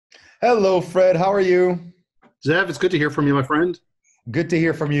Hello, Fred. How are you? Zev, it's good to hear from you, my friend. Good to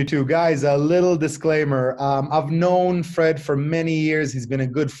hear from you too. Guys, a little disclaimer. I've known Fred for many years. He's been a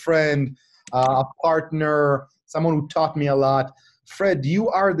good friend, a partner, someone who taught me a lot. Fred, you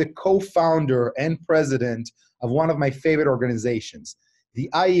are the co-founder and president of one of my favorite organizations, the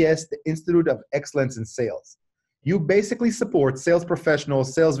IES, the Institute of Excellence in Sales. You basically support sales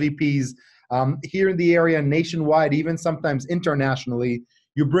professionals, sales VPs here in the area, nationwide, even sometimes internationally.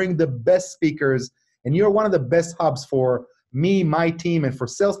 You bring the best speakers, and you're one of the best hubs for me, my team, and for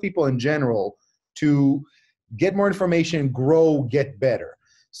salespeople in general to get more information, grow, get better.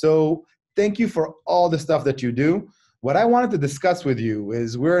 So thank you for all the stuff that you do. What I wanted to discuss with you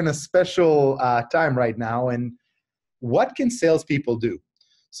is we're in a special time right now, and what can salespeople do?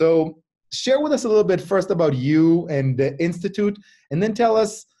 So share with us a little bit first about you and the Institute, and then tell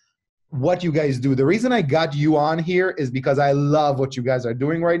us what you guys do. The reason I got you on here is because I love what you guys are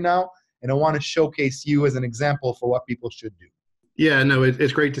doing right now, and I want to showcase you as an example for what people should do. Yeah, no,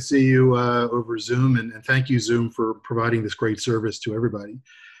 it's great to see you over Zoom, and thank you, Zoom, for providing this great service to everybody.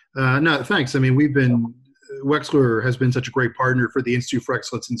 No, thanks. I mean, Wexler has been such a great partner for the Institute for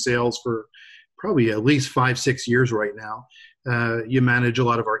Excellence in Sales for probably at least 5, 6 years right now. You manage a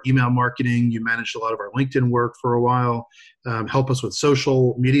lot of our email marketing. You managed a lot of our LinkedIn work for a while. Help us with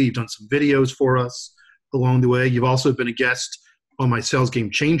social media. You've done some videos for us along the way. You've also been a guest on my Sales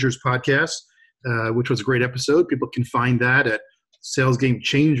Game Changers podcast, which was a great episode. People can find that at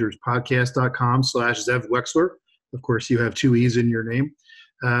salesgamechangerspodcast.com/Zev Wexler. Of course, you have two E's in your name.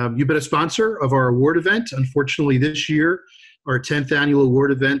 You've been a sponsor of our award event. Unfortunately, this year, our 10th annual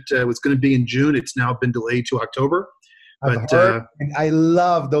award event was going to be in June. It's now been delayed to October. I've heard, and I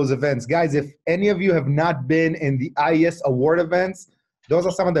love those events. Guys, if any of you have not been in the IES award events, those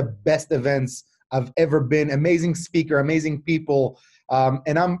are some of the best events I've ever been. Amazing speaker, amazing people,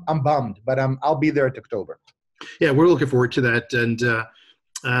 and I'm bummed, but I'll be there at October. Yeah, we're looking forward to that. And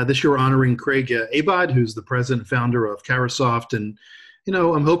this year we're honoring Craig Abad, who's the president and founder of Carasoft. And,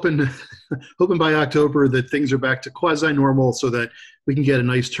 I'm hoping by October that things are back to quasi-normal so that we can get a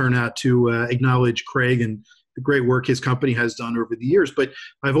nice turnout to acknowledge Craig and the great work his company has done over the years. But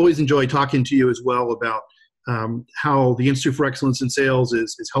I've always enjoyed talking to you as well about how the Institute for Excellence in Sales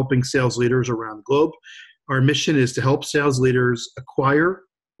is helping sales leaders around the globe. Our mission is to help sales leaders acquire,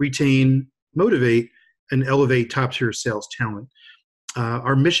 retain, motivate, and elevate top-tier sales talent.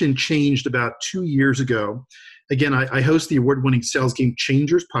 Our mission changed about 2 years ago. Again, I host the award-winning Sales Game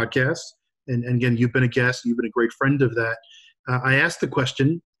Changers podcast. And again, you've been a guest. You've been a great friend of that. I asked the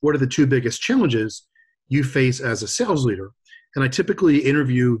question, what are the two biggest challenges you face as a sales leader? And I typically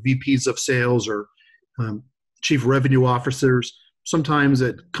interview VPs of sales or chief revenue officers, sometimes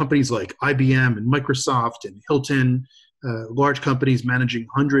at companies like IBM and Microsoft and Hilton, large companies managing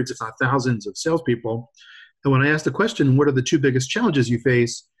hundreds, if not thousands of salespeople. And when I asked the question, what are the two biggest challenges you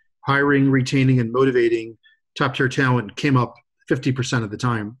face? Hiring, retaining, and motivating top-tier talent came up 50% of the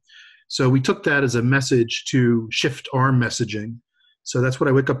time. So we took that as a message to shift our messaging. So that's what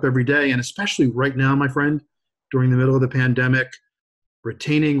I wake up every day. And especially right now, my friend, during the middle of the pandemic, not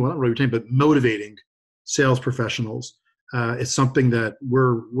really retaining, but motivating sales professionals is something that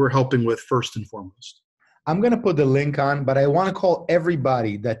we're helping with first and foremost. I'm going to put the link on, but I want to call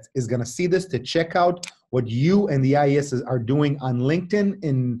everybody that is going to see this to check out what you and the IES are doing on LinkedIn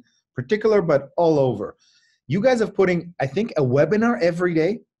in particular, but all over. You guys are putting, I think, a webinar every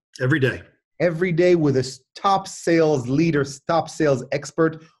day? Every day. Every day with a top sales leader, top sales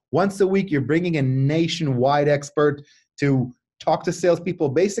expert. Once a week, you're bringing a nationwide expert to talk to salespeople.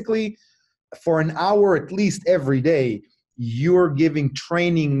 Basically, for an hour at least every day, you're giving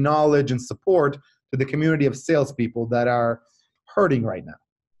training, knowledge, and support to the community of salespeople that are hurting right now.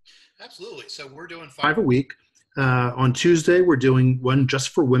 Absolutely. So we're doing 5 a week. On Tuesday, we're doing one just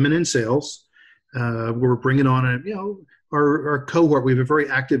for women in sales. We're bringing on our cohort. We have a very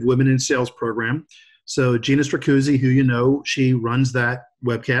active women in sales program. So Gina Stracuzzi, who you know, she runs that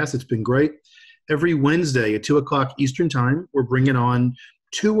webcast. It's been great. Every Wednesday at 2:00 Eastern time, we're bringing on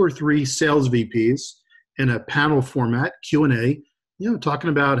 2 or 3 sales VPs in a panel format, Q&A, talking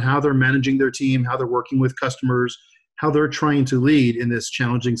about how they're managing their team, how they're working with customers, how they're trying to lead in this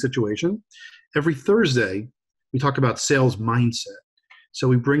challenging situation. Every Thursday, we talk about sales mindset. So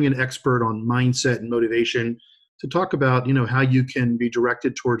we bring an expert on mindset and motivation to talk about, how you can be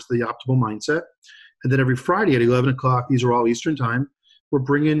directed towards the optimal mindset. And then every Friday at 11:00, these are all Eastern time, we're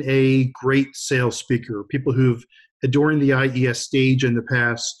bringing a great sales speaker, people who've during the IES stage in the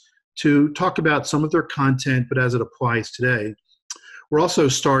past, to talk about some of their content, but as it applies today. We're also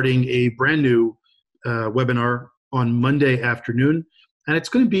starting a brand new webinar on Monday afternoon. And it's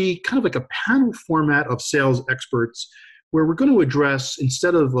going to be kind of like a panel format of sales experts where we're going to address,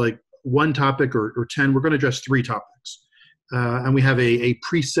 instead of like one topic or 10, we're going to address 3 topics. And we have a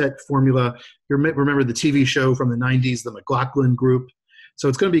preset formula. You remember the TV show from the 90s, the McLaughlin Group. So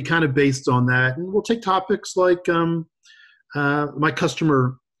it's going to be kind of based on that. And we'll take topics like my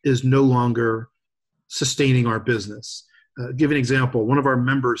customer is no longer sustaining our business. Give an example. One of our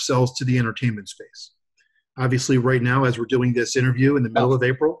members sells to the entertainment space. Obviously, right now, as we're doing this interview in the middle of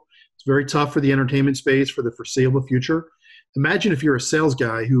April, it's very tough for the entertainment space for the foreseeable future. Imagine if you're a sales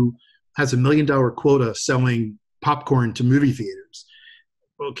guy who has $1 million quota selling popcorn to movie theaters.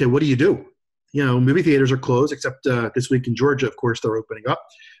 Okay, what do you do? You know, movie theaters are closed, except this week in Georgia, of course, they're opening up.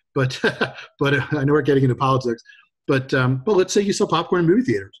 But I know we're getting into politics. But let's say you sell popcorn in movie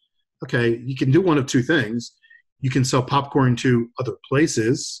theaters. Okay, you can do one of 2 things. You can sell popcorn to other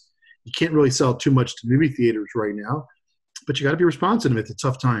places. You can't really sell too much to movie theaters right now, but you got to be responsive. It's a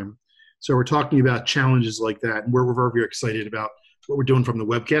tough time. So we're talking about challenges like that, and we're very excited about what we're doing from the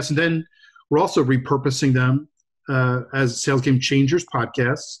webcast. And then we're also repurposing them as Sales Game Changers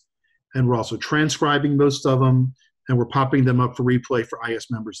podcasts, and we're also transcribing most of them, and we're popping them up for replay for IS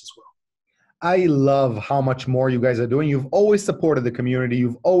members as well. I love how much more you guys are doing. You've always supported the community.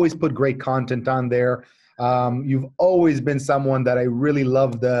 You've always put great content on there. You've always been someone that I really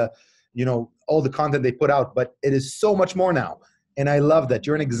love all the content they put out, but it is so much more now. And I love that.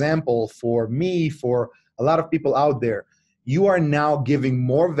 You're an example for me, for a lot of people out there. You are now giving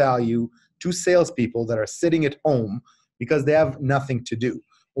more value to salespeople that are sitting at home because they have nothing to do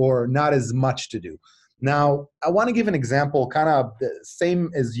or not as much to do. Now, I want to give an example, kind of the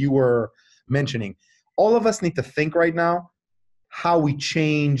same as you were mentioning. All of us need to think right now how we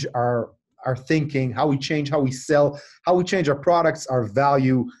change our thinking, how we change how we sell, how we change our products, our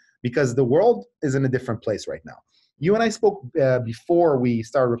value, because the world is in a different place right now. You and I spoke before we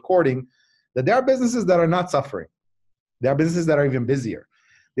started recording that there are businesses that are not suffering. There are businesses that are even busier.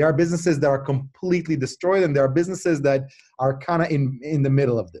 There are businesses that are completely destroyed, and there are businesses that are kind of in the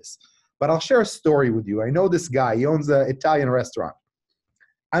middle of this. But I'll share a story with you. I know this guy. He owns an Italian restaurant.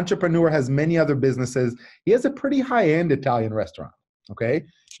 Entrepreneur, has many other businesses. He has a pretty high-end Italian restaurant, okay?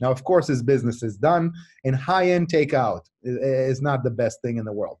 Now, of course, his business is done, and high-end takeout is not the best thing in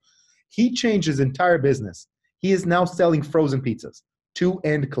the world. He changed his entire business. He is now selling frozen pizzas to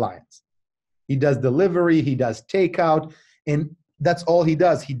end clients. He does delivery, he does takeout, and that's all he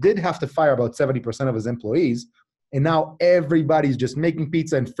does. He did have to fire about 70% of his employees, and now everybody's just making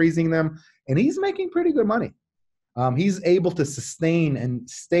pizza and freezing them, and he's making pretty good money. He's able to sustain and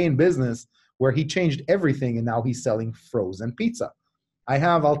stay in business where he changed everything, and now he's selling frozen pizza.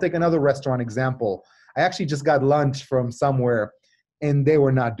 I'll take another restaurant example. I actually just got lunch from somewhere, and they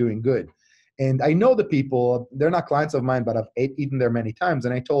were not doing good. And I know the people, they're not clients of mine, but I've eaten there many times,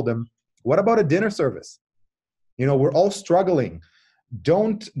 and I told them, what about a dinner service? You know, we're all struggling.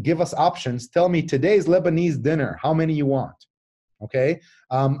 Don't give us options. Tell me today's Lebanese dinner, how many you want? Okay.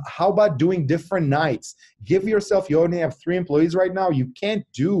 How about doing different nights? Give yourself, you only have 3 employees right now. You can't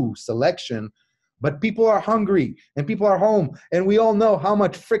do selection, but people are hungry and people are home. And we all know how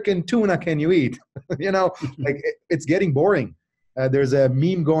much freaking tuna can you eat? Like it's getting boring. There's a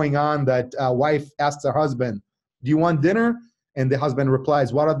meme going on that a wife asks her husband, do you want dinner? And the husband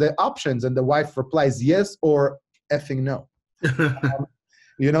replies, what are the options? And the wife replies, yes or effing no.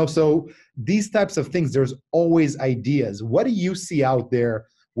 So these types of things, there's always ideas. What do you see out there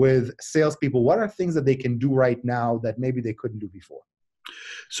with salespeople? What are things that they can do right now that maybe they couldn't do before?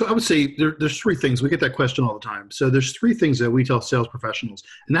 So I would say there's 3 things. We get that question all the time. So there's 3 things that we tell sales professionals,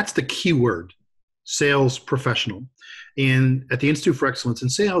 and that's the key word, sales professional. And at the Institute for Excellence in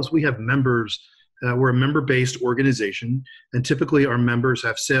Sales, we have members. We're a member-based organization, and typically our members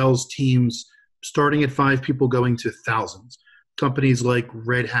have sales teams starting at 5 people going to thousands. Companies like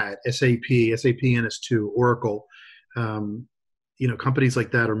Red Hat, SAP NS2, Oracle, companies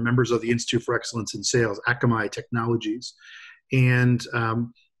like that are members of the Institute for Excellence in Sales, Akamai Technologies. And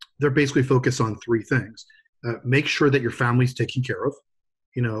they're basically focused on 3 things. Make sure that your family's taken care of.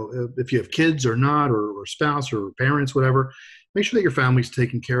 If you have kids or not, or spouse or parents, whatever, make sure that your family's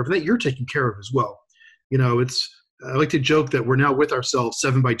taken care of, and that you're taken care of as well. I like to joke that we're now with ourselves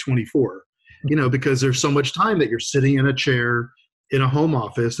 7 by 24, because there's so much time that you're sitting in a chair in a home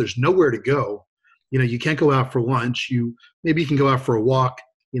office. There's nowhere to go. You can't go out for lunch. Maybe you can go out for a walk,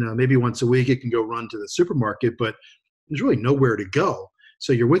 maybe once a week you can go run to the supermarket, but there's really nowhere to go.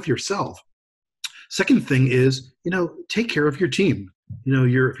 So you're with yourself. Second thing is, take care of your team.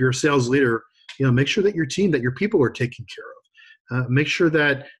 If you're a sales leader, make sure that your team, that your people are taken care of. Make sure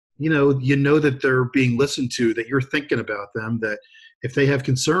that, that they're being listened to, that you're thinking about them, that If they have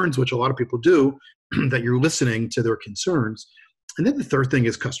concerns, which a lot of people do, that you're listening to their concerns. And then the third thing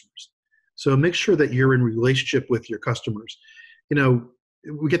is customers. So make sure that you're in relationship with your customers. You know,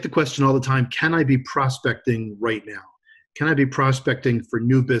 we get the question all the time, can I be prospecting right now? Can I be prospecting for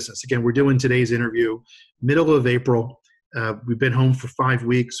new business? Again, we're doing today's interview, middle of April. We've been home for 5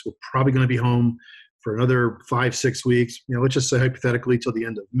 weeks. We're probably going to be home for another 5-6 weeks. You know, let's just say hypothetically till the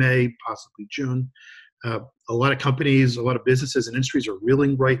end of May, possibly June. A lot of companies, a lot of businesses and industries are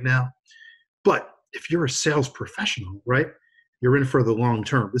reeling right now. But if you're a sales professional, right, you're in for the long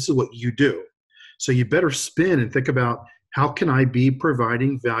term. This is what you do. So you better spin and think about, how can I be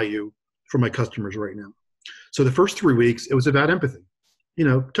providing value for my customers right now? So the first 3 weeks, it was about empathy. You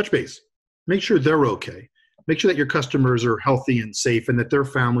know, touch base. Make sure they're okay. Make sure that your customers are healthy and safe and that their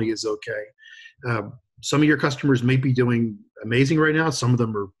family is okay. Some of your customers may be doing amazing right now. Some of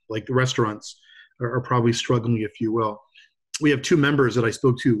them are, like the restaurants, are probably struggling, if you will. We have 2 members that I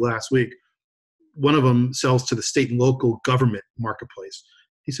spoke to last week. One of them sells to the state and local government marketplace.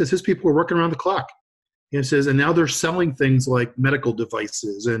 He says his people are working around the clock. He says, and now they're selling things like medical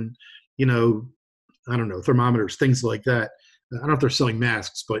devices and, you know, I don't know, thermometers, things like that. I don't know if they're selling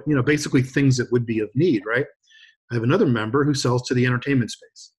masks, but, you know, basically things that would be of need, right? I have another member who sells to the entertainment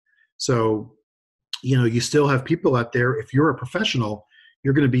space. So, you know, you still have people out there. If you're a professional,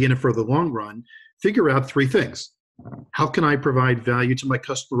 you're going to be in it for the long run. Figure out 3 things. How can I provide value to my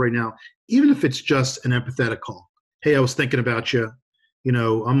customer right now? Even if it's just an empathetic call. Hey, I was thinking about you. You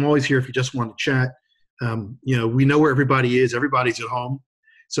know, I'm always here if you just want to chat. You know, we know where everybody is. Everybody's at home.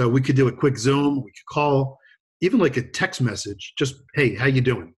 So we could do a quick Zoom. We could call, even like a text message. Just, hey, how you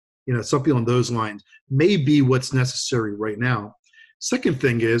doing? You know, something on those lines may be what's necessary right now. Second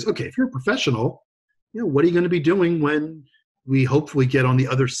thing is, okay, if you're a professional, you know, what are you going to be doing when we hopefully get on the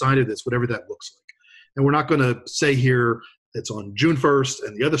other side of this, whatever that looks like? And we're not going to say here it's on June 1st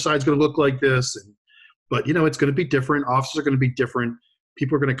and the other side's going to look like this. But, you know, it's going to be different. Offices are going to be different.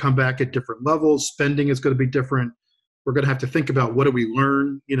 People are going to come back at different levels. Spending is going to be different. We're going to have to think about, what do we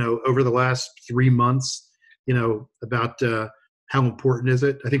learn, you know, over the last 3 months, you know, about how important is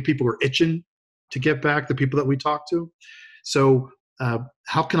it? I think people are itching to get back, the people that we talk to. So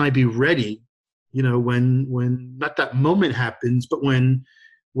how can I be ready, you know, when not that moment happens, but when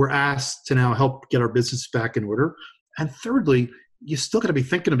we're asked to now help get our business back in order? And thirdly, you still got to be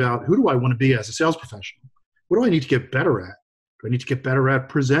thinking about, who do I want to be as a sales professional? What do I need to get better at? Do I need to get better at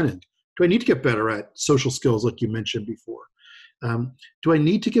presenting? Do I need to get better at social skills like you mentioned before? Do I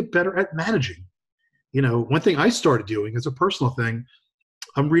need to get better at managing? You know, one thing I started doing as a personal thing,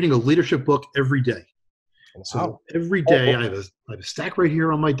 I'm reading a leadership book every day. Wow. So every day I have a stack right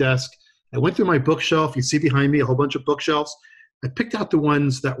here on my desk. I went through my bookshelf. You see behind me a whole bunch of bookshelves. I picked out the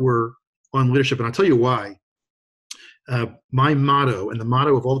ones that were on leadership, and I'll tell you why. My motto, and the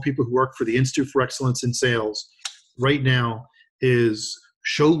motto of all the people who work for the Institute for Excellence in Sales right now, is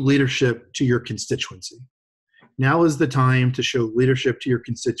show leadership to your constituency. Now is the time to show leadership to your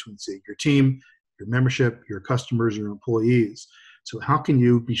constituency, your team, your membership, your customers, your employees. So how can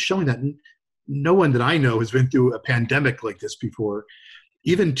you be showing that? No one that I know has been through a pandemic like this before.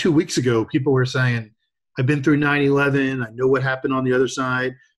 Even 2 weeks ago, people were saying, I've been through 9/11. I know what happened on the other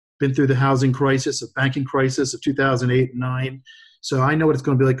side. Been through the housing crisis, a banking crisis of 2008 and 9. So I know what it's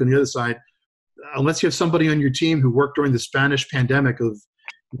going to be like on the other side. Unless you have somebody on your team who worked during the Spanish pandemic of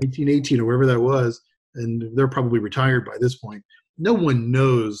 1918 or wherever that was, and they're probably retired by this point, no one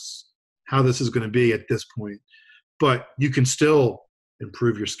knows how this is going to be at this point. But you can still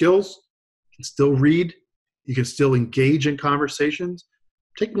improve your skills, you can still read, you can still engage in conversations.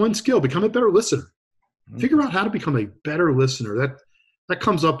 Take one skill, become a better listener. Figure out how to become a better listener. That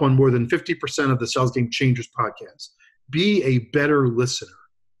comes up on more than 50% of the Sales Game Changers podcast. Be a better listener.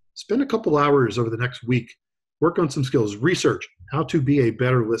 Spend a couple hours over the next week. Work on some skills. Research how to be a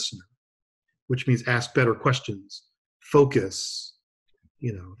better listener, which means ask better questions. Focus.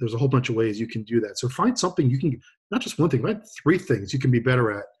 You know, there's a whole bunch of ways you can do that. So find something you can, not just one thing, find 3 things you can be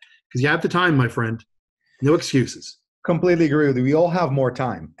better at. Because you have the time, my friend. No excuses. Completely agree with you. We all have more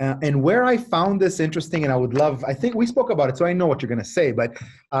time. And where I found this interesting, and I think we spoke about it, so I know what you're going to say, but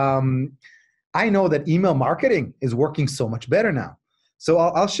I know that email marketing is working so much better now. So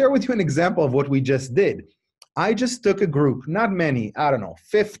I'll share with you an example of what we just did. I just took a group, not many, I don't know,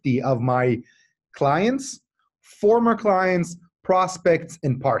 50 of my clients, former clients, prospects,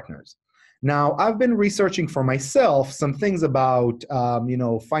 and partners. Now, I've been researching for myself some things about,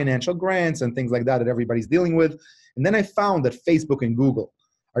 financial grants and things like that everybody's dealing with. And then I found that Facebook and Google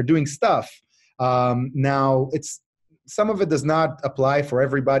are doing stuff. Now, some of it does not apply for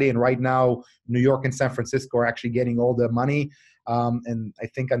everybody. And right now, New York and San Francisco are actually getting all the money And I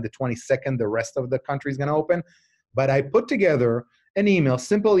think on the 22nd, the rest of the country is going to open. But I put together an email,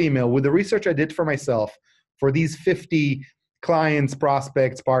 simple email, with the research I did for myself for these 50 clients,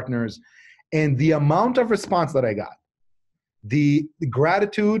 prospects, partners, and the amount of response that I got, the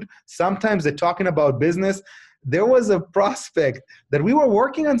gratitude, sometimes they're talking about business. There was a prospect that we were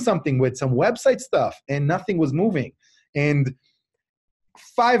working on something with, some website stuff, and nothing was moving. And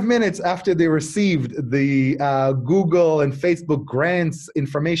 5 minutes after they received the Google and Facebook grants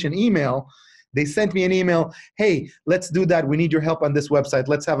information email, they sent me an email, hey, let's do that. We need your help on this website.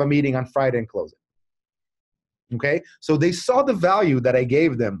 Let's have a meeting on Friday and close it. Okay? So they saw the value that I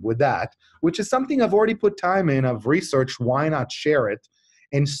gave them with that, which is something I've already put time in, I've researched, why not share it?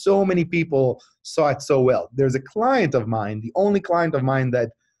 And so many people saw it so well. There's a client of mine, the only client of mine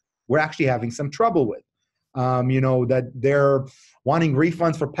that we're actually having some trouble with. That they're wanting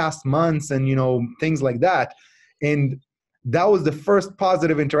refunds for past months and, things like that. And that was the first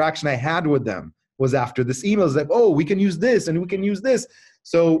positive interaction I had with them, was after this email. It's like, oh, we can use this and we can use this.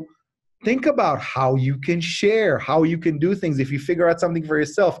 So think about how you can share, how you can do things. If you figure out something for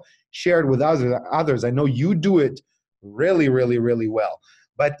yourself, share it with others. I know you do it really, really, really well.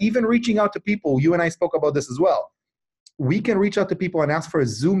 But even reaching out to people, you and I spoke about this as well. We can reach out to people and ask for a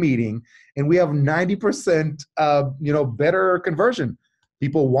Zoom meeting, and we have 90% better conversion.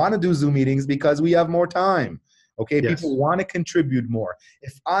 People want to do Zoom meetings because we have more time. Okay, yes. People want to contribute more.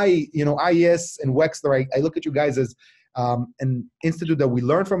 If IES and Wexler, I look at you guys as an institute that we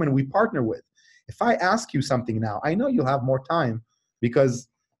learn from and we partner with. If I ask you something now, I know you'll have more time because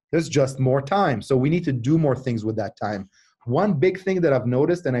there's just more time. So we need to do more things with that time. One big thing that I've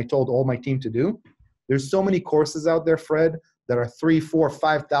noticed, and I told all my team to do, there's so many courses out there, Fred, that are $3,000,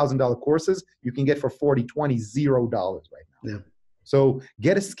 $4,000, $5,000 courses you can get for $40, $20, $0 right now. Yeah. So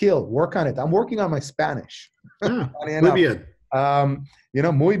get a skill, work on it. I'm working on my Spanish. Muy bien.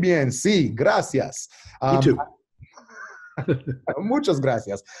 Muy bien, sí, gracias. Me too. Muchas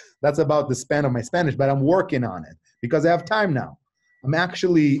gracias. That's about the span of my Spanish, but I'm working on it because I have time now. I'm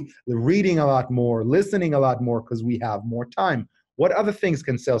actually reading a lot more, listening a lot more because we have more time. What other things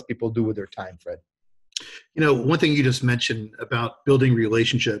can salespeople do with their time, Fred? One thing you just mentioned about building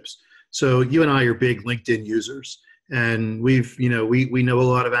relationships. So you and I are big LinkedIn users, and we know a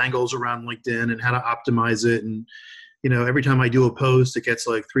lot of angles around LinkedIn and how to optimize it. And, every time I do a post, it gets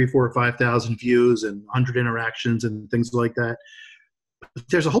like 3,000, 4,000, 5,000 views and 100 interactions and things like that. But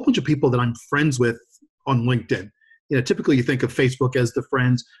there's a whole bunch of people that I'm friends with on LinkedIn. Typically you think of Facebook as the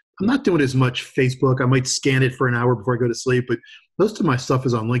friends. I'm not doing as much Facebook. I might scan it for an hour before I go to sleep, but most of my stuff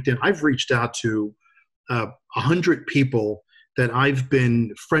is on LinkedIn. I've reached out to 100 people that I've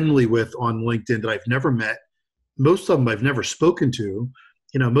been friendly with on LinkedIn that I've never met. Most of them I've never spoken to.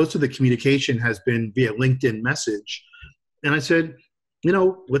 Most of the communication has been via LinkedIn message. And I said,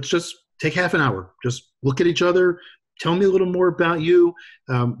 let's just take half an hour, just look at each other, tell me a little more about you.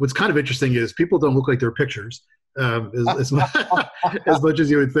 What's kind of interesting is people don't look like their pictures. As much as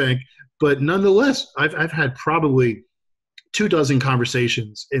you would think, but nonetheless, I've had probably 24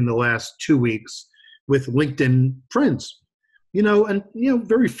 conversations in the last 2 weeks with LinkedIn friends, and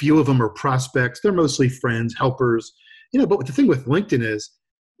very few of them are prospects. They're mostly friends, helpers, but the thing with LinkedIn is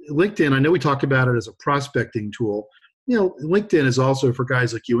I know we talk about it as a prospecting tool. LinkedIn is also, for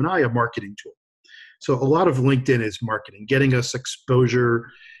guys like you and I, a marketing tool. So a lot of LinkedIn is marketing, getting us exposure,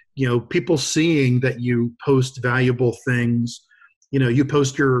 people seeing that you post valuable things, you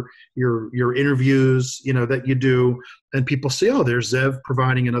post your interviews, that you do, and people say, oh, there's Zev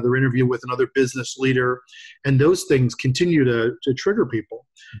providing another interview with another business leader. And those things continue to trigger people.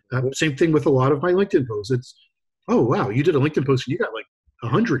 Same thing with a lot of my LinkedIn posts. It's, oh, wow, you did a LinkedIn post and you got like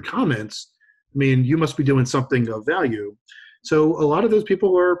 100 comments. I mean, you must be doing something of value. So a lot of those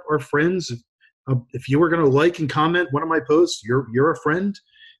people are friends. If you were going to like and comment one of my posts, you're a friend.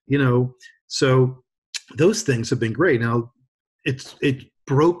 So those things have been great. Now it's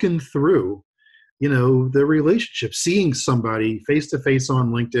broken through, the relationship, seeing somebody face to face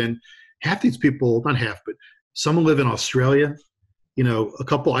on LinkedIn. Half these people, not half, but some live in Australia, a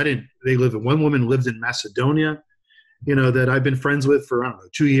couple, one woman lives in Macedonia, that I've been friends with for,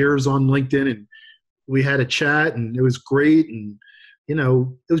 2 years on LinkedIn, and we had a chat and it was great. And,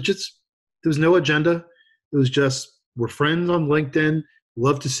 there was no agenda. It was just, we're friends on LinkedIn.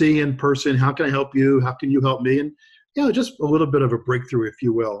 Love to see you in person. How can I help you? How can you help me? And, just a little bit of a breakthrough, if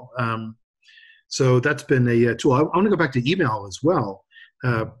you will. So that's been a tool. I want to go back to email as well.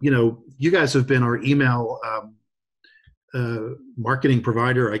 You guys have been our email marketing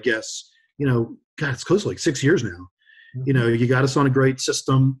provider, I guess. It's close to like 6 years now. You got us on a great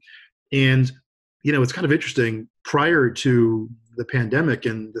system. And, it's kind of interesting. Prior to the pandemic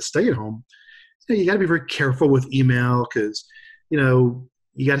and the stay at home, you got to be very careful with email because,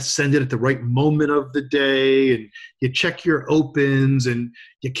 you got to send it at the right moment of the day, and you check your opens, and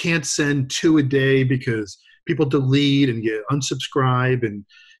you can't send 2 a day because people delete and you unsubscribe. And,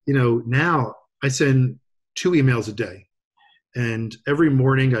 now I send 2 emails a day. And every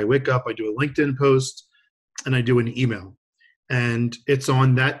morning I wake up, I do a LinkedIn post, and I do an email. And it's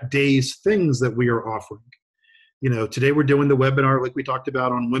on that day's things that we are offering. Today we're doing the webinar like we talked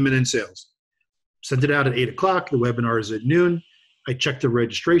about on women in sales. Send it out at 8 o'clock. The webinar is at noon. I check the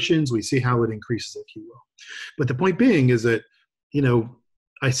registrations. We see how it increases at Keywell. But the point being is that,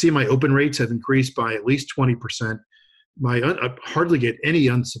 I see my open rates have increased by at least 20%. I hardly get any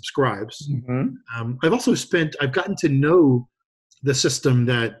unsubscribes. Mm-hmm. I've gotten to know the system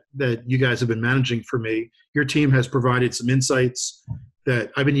that you guys have been managing for me. Your team has provided some insights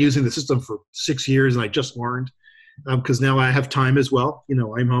that I've been using the system for 6 years, and I just learned because now I have time as well.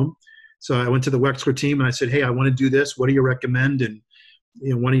 I'm home. So I went to the Wexler team and I said, hey, I want to do this. What do you recommend? And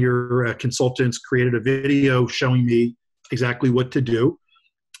one of your consultants created a video showing me exactly what to do.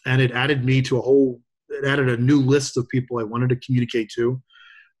 And it added me to it added a new list of people I wanted to communicate to.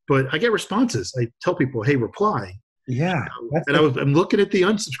 But I get responses. I tell people, hey, reply. Yeah. And I'm looking at the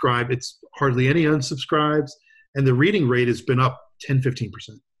unsubscribe. It's hardly any unsubscribes. And the reading rate has been up 10, 15%.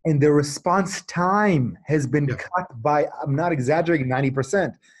 And the response time has been cut by, I'm not exaggerating,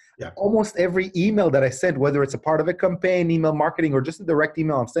 90%. Yeah. Almost every email that I sent, whether it's a part of a campaign, email marketing, or just a direct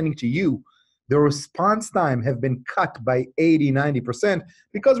email I'm sending to you, the response time have been cut by 80, 90%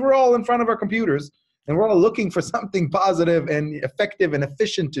 because we're all in front of our computers and we're all looking for something positive and effective and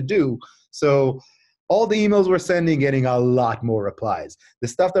efficient to do. So all the emails we're sending getting a lot more replies. The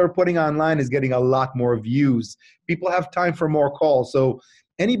stuff that we're putting online is getting a lot more views. People have time for more calls. So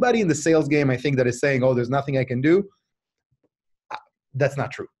anybody in the sales game, I think, that is saying, oh, there's nothing I can do, that's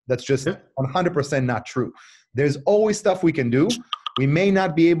not true. That's just 100% not true. There's always stuff we can do. We may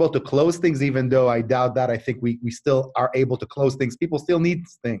not be able to close things, even though I doubt that. I think we still are able to close things. People still need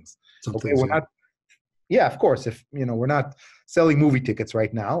things. Okay, we're not. Yeah, of course. If we're not selling movie tickets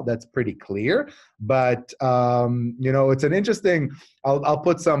right now, that's pretty clear. But it's an interesting. I'll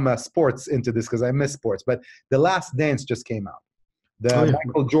put some sports into this because I miss sports. But The Last Dance just came out. The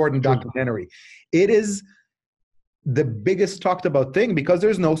Michael Jordan documentary. It is the biggest talked about thing because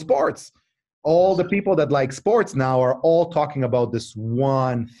there's no sports. All the people that like sports now are all talking about this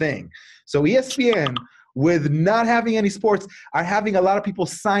one thing. So ESPN, with not having any sports, are having a lot of people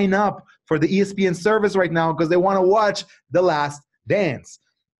sign up for the ESPN service right now because they want to watch The Last Dance.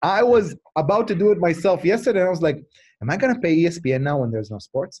 I was about to do it myself yesterday, and I was like, am I going to pay ESPN now when there's no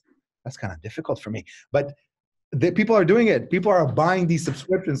sports? That's kind of difficult for me. But people are doing it. People are buying these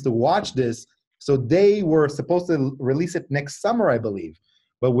subscriptions to watch this. So they were supposed to release it next summer, I believe.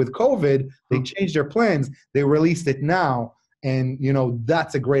 But with COVID, they changed their plans. They released it now. And,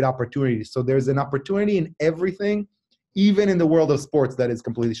 that's a great opportunity. So there's an opportunity in everything, even in the world of sports that is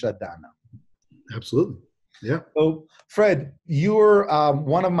completely shut down now. Absolutely. Yeah. So, Fred, you're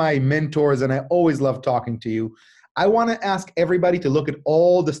one of my mentors, and I always love talking to you. I want to ask everybody to look at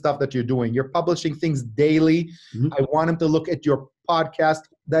all the stuff that you're doing. You're publishing things daily. Mm-hmm. I want them to look at your podcast.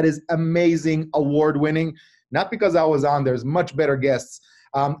 That is amazing, award-winning. Not because I was on, there's much better guests.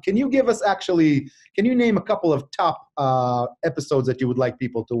 Can you name a couple of top episodes that you would like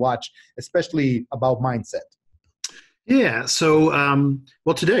people to watch, especially about mindset? Yeah, so,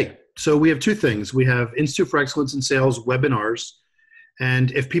 today, we have 2 things. We have Institute for Excellence in Sales webinars.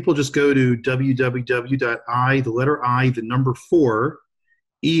 And if people just go to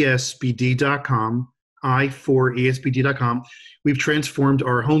www.i4esbd.com, i4esbd.com, we've transformed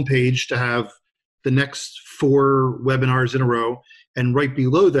our homepage to have the next 4 webinars in a row. And right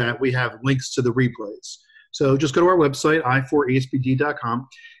below that, we have links to the replays. So just go to our website, i4esbd.com.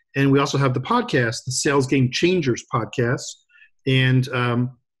 And we also have the podcast, the Sales Game Changers podcast. And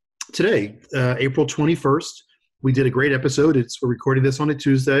today, April 21st, we did a great episode. We're recording this on a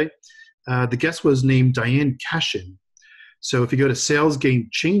Tuesday. The guest was named Diane Cashin. So if you go to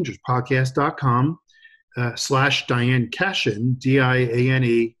salesgamechangerspodcast.com /Diane Cashin,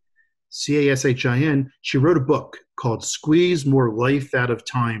 DianeCashin, she wrote a book called Squeeze More Life Out of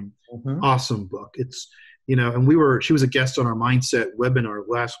Time. Mm-hmm. Awesome book. It's, and she was a guest on our Mindset webinar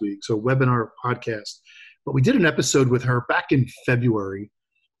last week. So webinar podcast, but we did an episode with her back in February.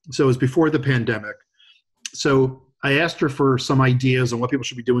 So it was before the pandemic. So I asked her for some ideas on what people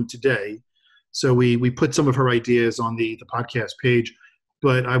should be doing today. So we put some of her ideas on the podcast page,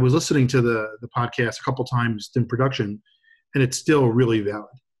 but I was listening to the podcast a couple times in production, and it's still really valid.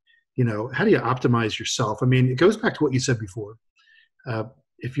 How do you optimize yourself? I mean, it goes back to what you said before.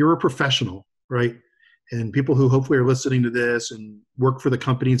 if you're a professional, right, and people who hopefully are listening to this and work for the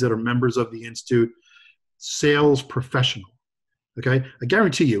companies that are members of the Institute, sales professional, okay? I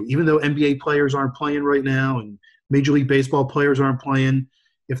guarantee you, even though NBA players aren't playing right now and Major League Baseball players aren't playing,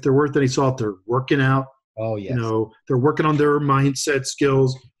 if they're worth any salt, they're working out. Oh, yes. You know, they're working on their mindset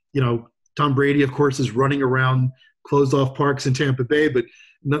skills. You know, Tom Brady, of course, is running around closed off parks in Tampa Bay, but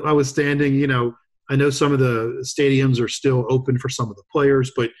notwithstanding, you know, I know some of the stadiums are still open for some of the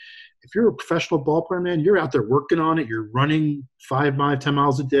players, but if you're a professional ball player, man, you're out there working on it. You're running 5 miles, 10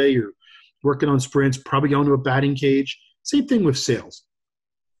 miles a day. You're working on sprints, probably going to a batting cage. Same thing with sales.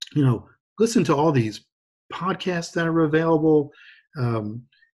 You know, listen to all these podcasts that are available.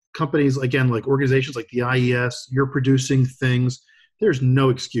 Companies, again, like organizations like the IES, you're producing things. There's no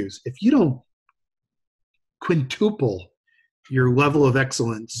excuse. If you don't quintuple your level of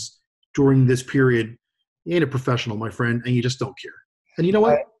excellence during this period, you ain't a professional, my friend, and you just don't care. And you know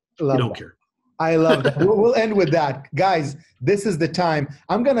what? You don't care. I love that. We'll end with that. Guys, this is the time.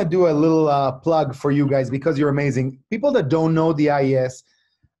 I'm going to do a little plug for you guys because you're amazing. People that don't know the IES,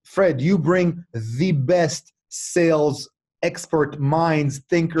 Fred, you bring the best sales expert minds,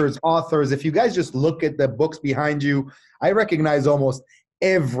 thinkers, authors. If you guys just look at the books behind you, I recognize almost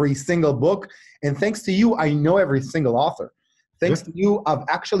every single book. And thanks to you, I know every single author. Thanks to you, I've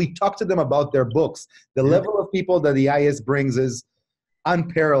actually talked to them about their books. The level of people that the IES brings is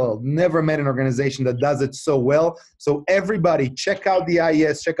unparalleled. Never met an organization that does it so well. So everybody, check out the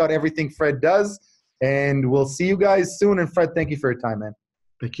IES, check out everything Fred does, and we'll see you guys soon. And Fred, thank you for your time, man.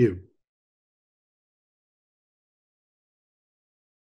 Thank you.